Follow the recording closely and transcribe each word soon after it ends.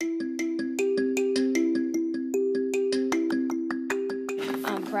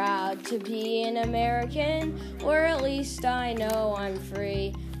proud to be an American, or at least I know I'm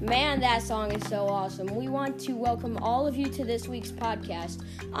free. Man, that song is so awesome. We want to welcome all of you to this week's podcast.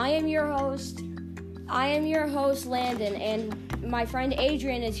 I am your host, Landon, and my friend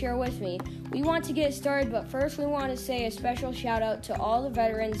Adrian is here with me. We want to get started, but first we want to say a special shout out to all the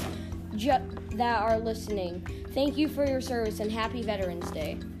veterans that are listening. Thank you for your service and happy Veterans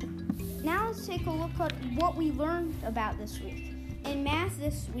Day. Now let's take a look at what we learned about this week. In math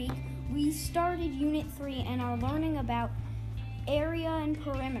this week, we started Unit 3 and are learning about area and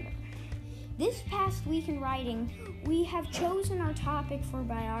perimeter. This past week in writing, we have chosen our topic for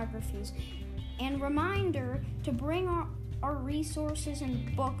biographies, and reminder to bring our resources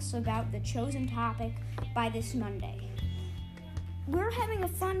and books about the chosen topic by this Monday. We're having a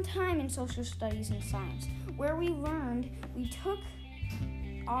fun time in social studies and science, where we took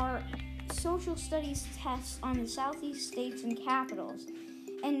our social studies tests on the southeast states and capitals.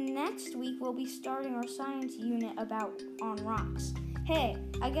 And next week, we'll be starting our science unit on rocks. Hey,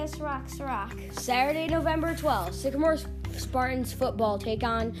 I guess rocks rock. Saturday, November 12th, Sycamore Spartans football take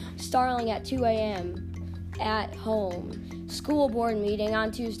on Starling at 2 a.m. at home. School board meeting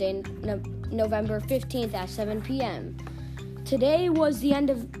on Tuesday, November 15th at 7 p.m. Today was the end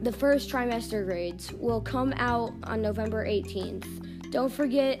of the first trimester grades. Will come out on November 18th. Don't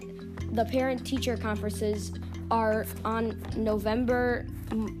forget the parent-teacher conferences are on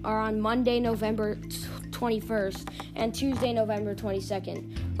Monday, November 21st, and Tuesday, November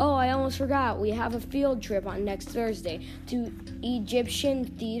 22nd. Oh, I almost forgot. We have a field trip on next Thursday to Egyptian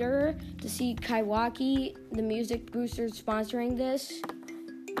Theater to see Kaiwaki, the music boosters sponsoring this.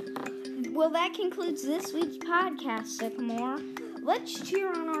 Well, that concludes this week's podcast, Sycamore. Let's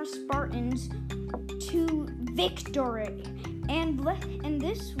cheer on our Spartans to victory. And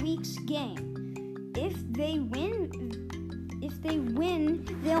this week's game, if they win,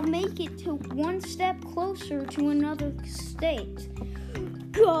 they'll make it to one step closer to another state.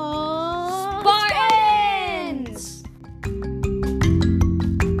 Go!